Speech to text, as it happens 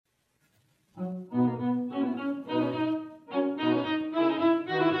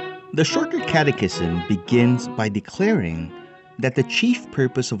The Shorter Catechism begins by declaring that the chief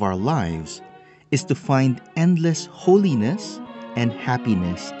purpose of our lives is to find endless holiness and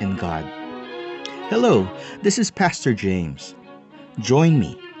happiness in God. Hello, this is Pastor James. Join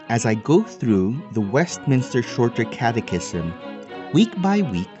me as I go through the Westminster Shorter Catechism week by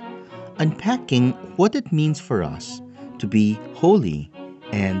week, unpacking what it means for us to be holy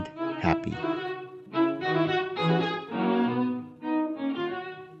and happy.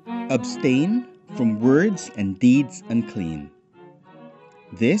 Abstain from words and deeds unclean.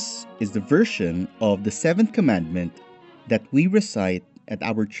 This is the version of the seventh commandment that we recite at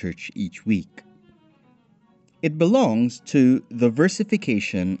our church each week. It belongs to the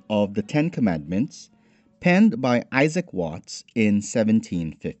versification of the Ten Commandments penned by Isaac Watts in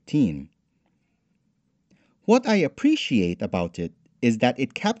 1715. What I appreciate about it is that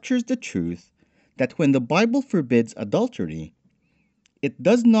it captures the truth that when the Bible forbids adultery, it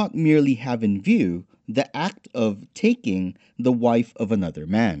does not merely have in view the act of taking the wife of another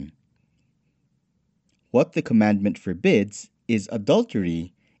man. What the commandment forbids is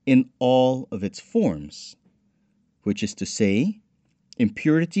adultery in all of its forms, which is to say,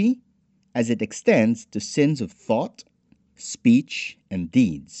 impurity as it extends to sins of thought, speech, and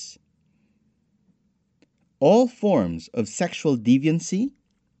deeds. All forms of sexual deviancy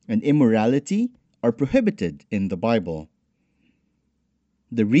and immorality are prohibited in the Bible.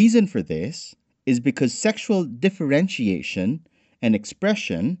 The reason for this is because sexual differentiation and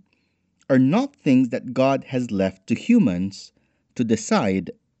expression are not things that God has left to humans to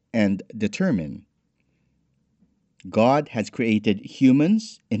decide and determine. God has created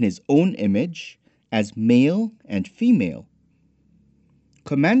humans in His own image as male and female,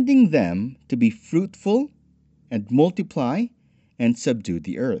 commanding them to be fruitful and multiply and subdue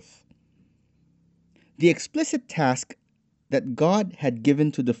the earth. The explicit task that God had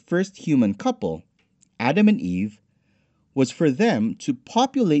given to the first human couple, Adam and Eve, was for them to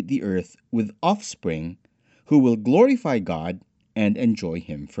populate the earth with offspring who will glorify God and enjoy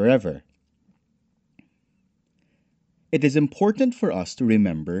Him forever. It is important for us to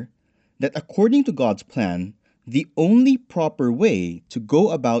remember that according to God's plan, the only proper way to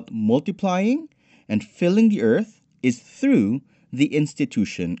go about multiplying and filling the earth is through the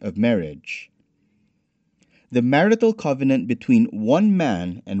institution of marriage. The marital covenant between one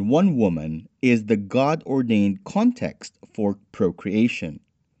man and one woman is the God-ordained context for procreation.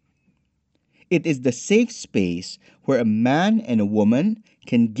 It is the safe space where a man and a woman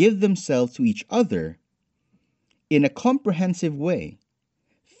can give themselves to each other in a comprehensive way,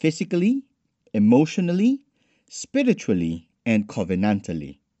 physically, emotionally, spiritually, and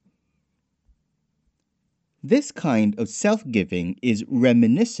covenantally. This kind of self-giving is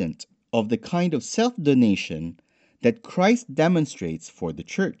reminiscent of the kind of self-donation that Christ demonstrates for the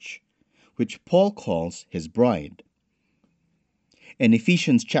church, which Paul calls his bride. In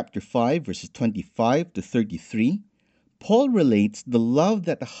Ephesians chapter 5, verses 25 to 33, Paul relates the love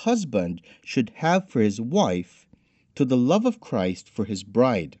that a husband should have for his wife to the love of Christ for his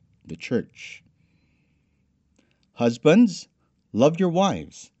bride, the church. Husbands, love your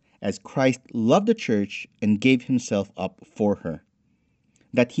wives, as Christ loved the church and gave himself up for her,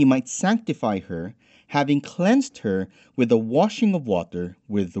 that he might sanctify her, having cleansed her with the washing of water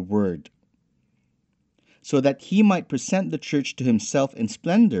with the word, so that he might present the church to himself in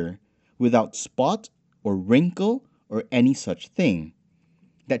splendor, without spot or wrinkle or any such thing,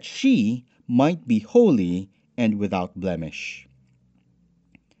 that she might be holy and without blemish.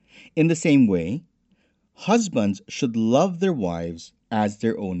 In the same way, husbands should love their wives as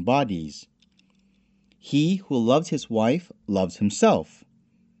their own bodies. He who loves his wife loves himself.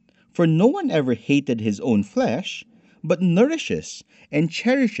 For no one ever hated his own flesh, but nourishes and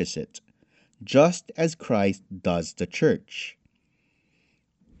cherishes it, just as Christ does the church.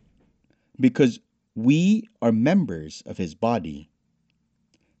 Because we are members of his body.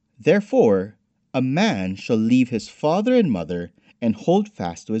 Therefore, a man shall leave his father and mother and hold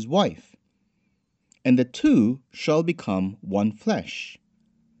fast to his wife, and the two shall become one flesh.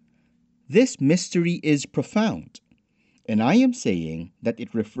 This mystery is profound, and I am saying that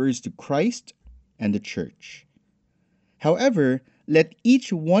it refers to Christ and the church. However, let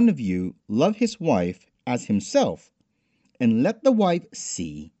each one of you love his wife as himself, and let the wife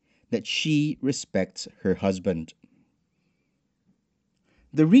see that she respects her husband.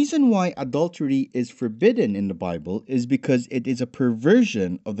 The reason why adultery is forbidden in the Bible is because it is a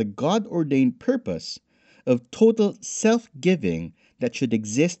perversion of the God-ordained purpose of total self-giving that should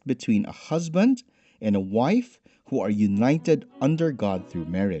exist between a husband and a wife who are united under God through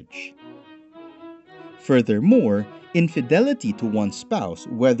marriage. Furthermore, infidelity to one's spouse,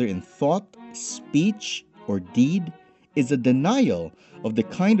 whether in thought, speech, or deed, is a denial of the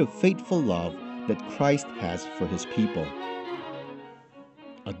kind of faithful love that Christ has for his people.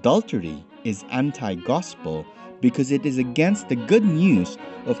 Adultery is anti-gospel because it is against the good news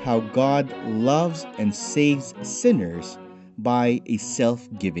of how God loves and saves sinners by a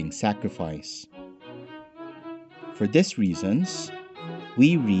self-giving sacrifice. For these reasons,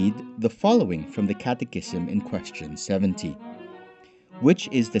 we read the following from the Catechism in question 70. Which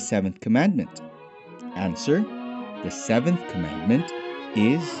is the seventh commandment? Answer: the seventh commandment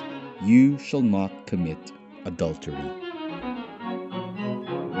is, you shall not commit adultery.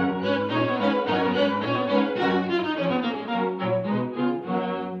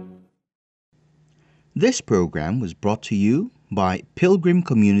 This program was brought to you by Pilgrim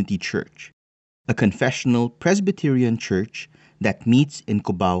Community Church, a confessional Presbyterian church that meets in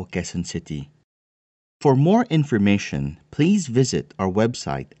Cubao, Quezon City. For more information, please visit our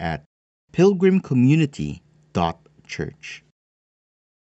website at pilgrimcommunity.church.